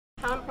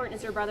important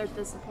is your brother to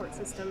the support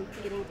system,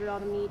 getting through all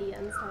the media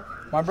and stuff?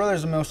 My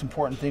brother's the most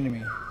important thing to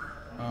me.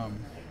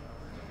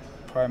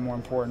 Probably more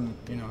important,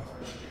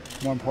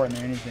 more important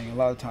than anything. A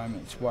lot of the time,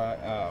 it's why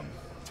I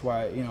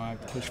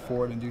have to push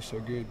forward and do so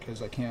good,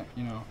 because I can't,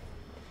 there'd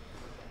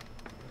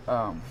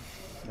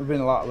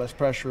been a lot less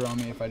pressure on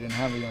me if I didn't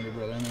have a younger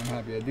brother. I'm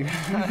happy I do. I'm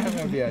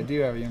happy I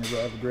do have a younger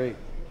brother. I have a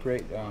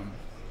great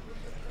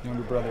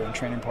younger brother and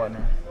training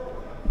partner,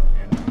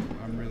 and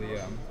I'm really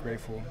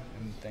grateful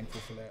and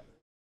thankful for that.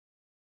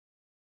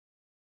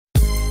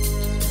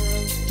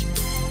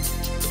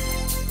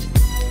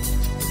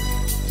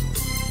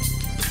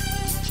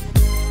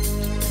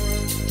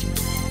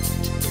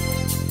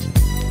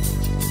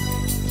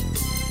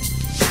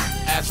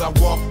 As I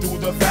walk through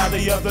the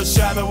valley of the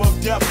shadow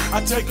of death,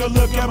 I take a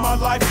look at my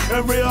life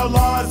and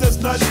realize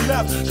there's nothing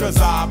left. Cause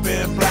I've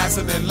been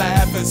blasting and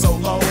laughing so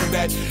long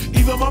that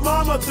even my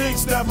mama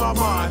thinks that my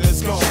mind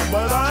is gone.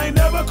 But I ain't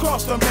never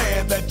crossed a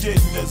man that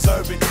didn't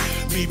deserve it.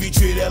 Me be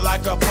treated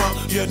like a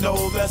punk,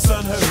 that's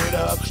unheard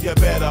of. You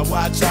better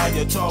watch how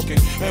you're talking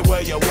and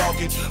where you're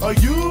walking, or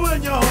you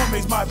and your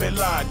homies might be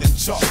lying in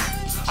chalk.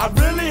 I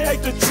really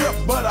hate the trip,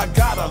 but I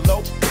gotta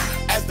low.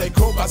 As they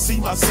croak, I see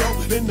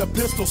myself in the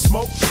pistol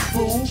smoke.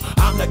 Fool,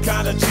 I'm the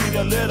kind of G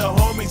the little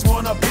homies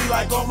wanna be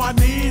like, on my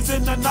knees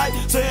in the night,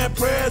 saying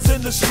prayers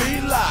in the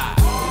street light.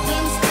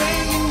 Been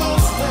spending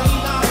most of their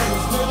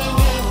lives living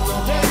in the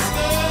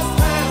gangsta's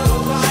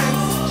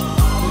paradise.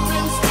 We've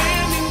been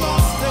spending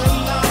most of their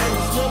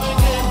lives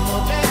living in the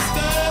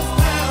gangsta's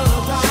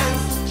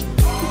paradise.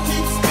 We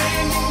keep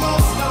spending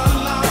most of our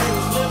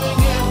lives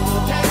living in the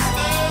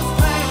gangsta's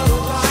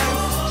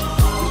paradise.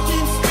 We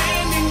keep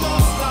spending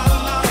most of our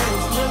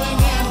lives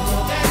living in the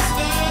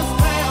gangsta's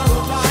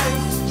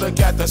paradise. Look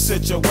at the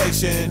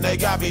situation they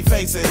got me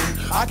facing.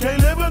 I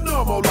can't live a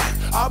normal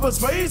life. I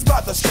was raised by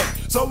the state,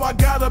 so I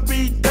gotta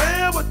be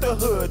down with the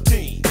hood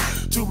team.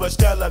 Too much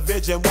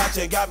television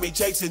watching got me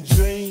chasing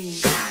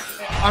dreams.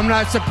 I'm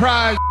not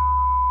surprised.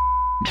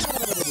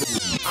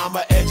 I'm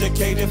an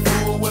educated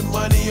fool with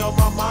money on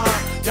my mind.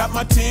 Got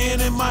my tin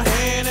in my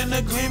hand and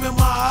a gleam in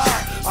my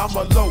eye. I'm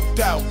a loped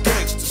out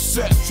gangster,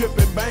 set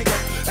tripping banker,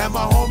 and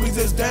my homies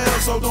is down,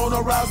 so don't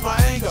arouse my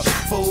anger.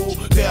 Fool,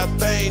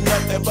 death ain't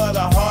nothing but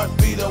a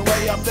heartbeat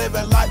away. I'm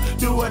living life,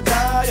 do or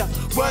die.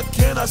 What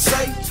can I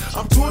say?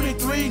 I'm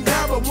 23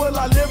 now, but will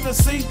I live to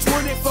see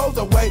 24?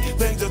 The way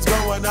things is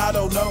going, I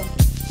don't know.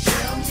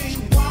 Tell me,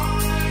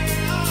 why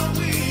are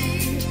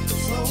we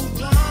so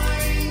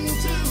blind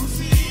to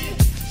see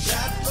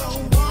that the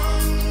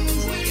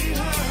ones we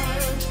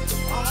hurt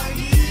are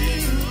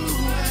you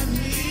and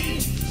me?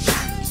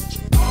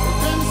 We've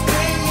been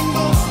spending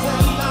most of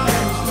our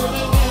lives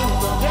living in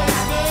the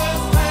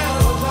gangsta's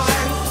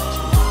paradise.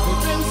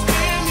 We've been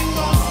spending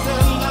most of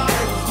our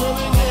lives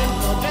living in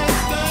the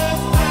gangsta's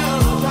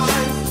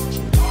paradise.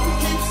 We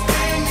keep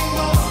spending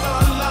most of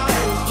our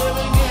lives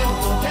living in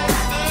the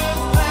gangsta's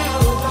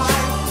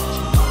paradise.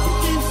 We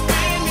keep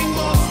spending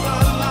most of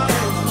our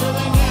lives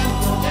living in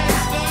the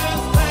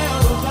gangsta's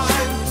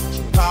paradise.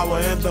 Power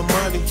and the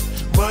money,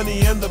 money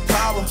and the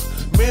power.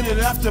 Minute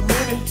after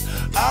minute,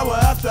 hour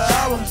after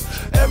hour,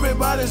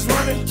 everybody's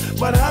running,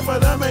 but half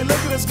of them ain't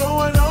looking what's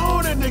going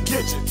on in the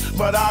kitchen.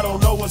 But I don't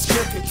know what's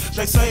cooking.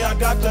 They say I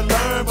got to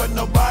learn, but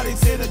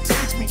nobody's here to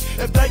teach me.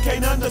 If they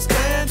can't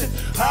understand it,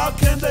 how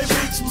can they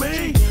reach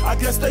me? I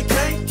guess they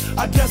can't,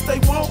 I guess they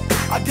won't,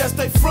 I guess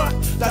they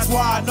front. That's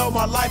why I know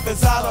my life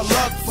is out of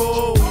luck,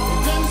 fool.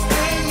 We've been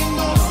spending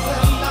most of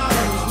our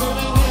lives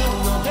living in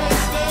the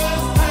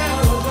gangsta's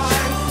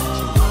paradise.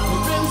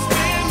 We've been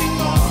spending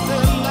most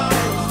of our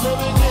lives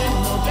living in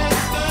the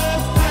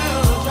gangsta's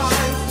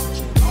paradise.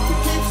 We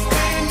keep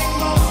spending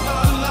most of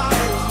our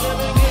lives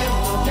living in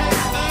the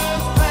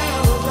gangsta's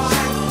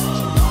paradise.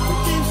 We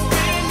keep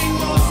spending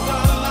most of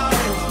our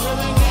lives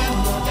living in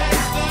the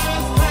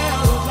gangsta's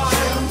paradise.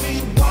 Tell me,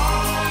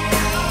 why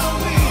are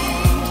we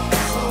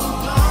so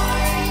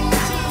blind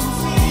to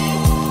see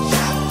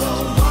that the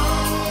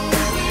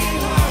ones we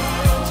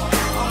hurt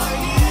are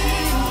you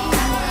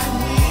and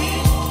me?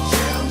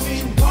 Tell me,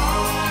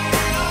 why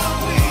are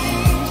we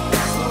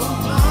so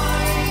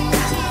blind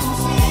to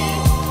see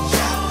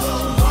that the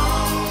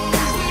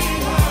ones we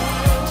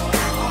hurt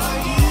are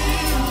you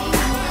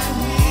and me?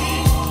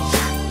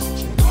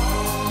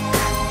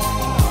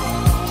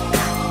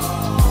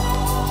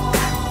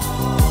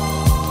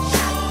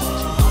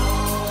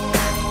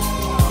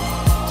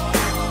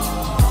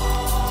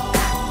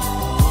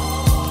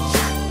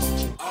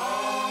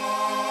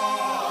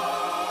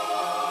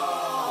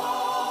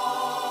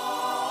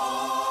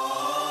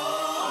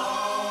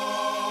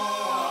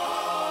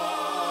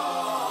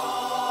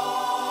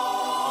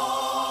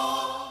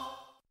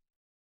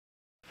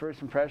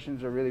 First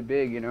impressions are really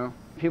big,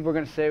 People are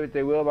going to say what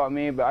they will about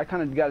me, but I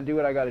kind of got to do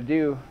what I got to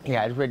do.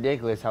 Yeah, it's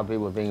ridiculous how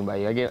people think about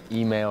you. I get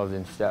emails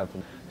and stuff,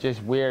 and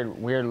just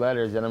weird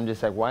letters, and I'm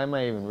just like, why am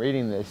I even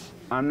reading this?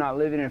 I'm not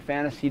living in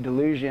fantasy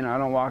delusion. I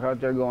don't walk out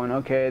there going,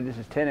 okay, this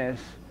is tennis,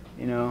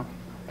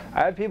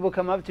 I had people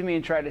come up to me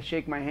and try to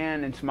shake my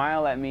hand and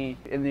smile at me,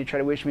 and they try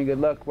to wish me good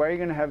luck. Why are you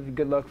gonna have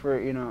good luck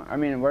for, you know, I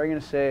mean, why are you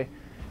gonna say,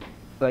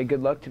 like,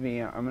 good luck to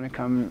me? I'm gonna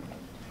come,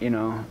 you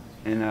know,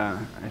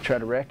 and try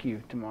to wreck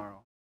you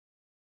tomorrow.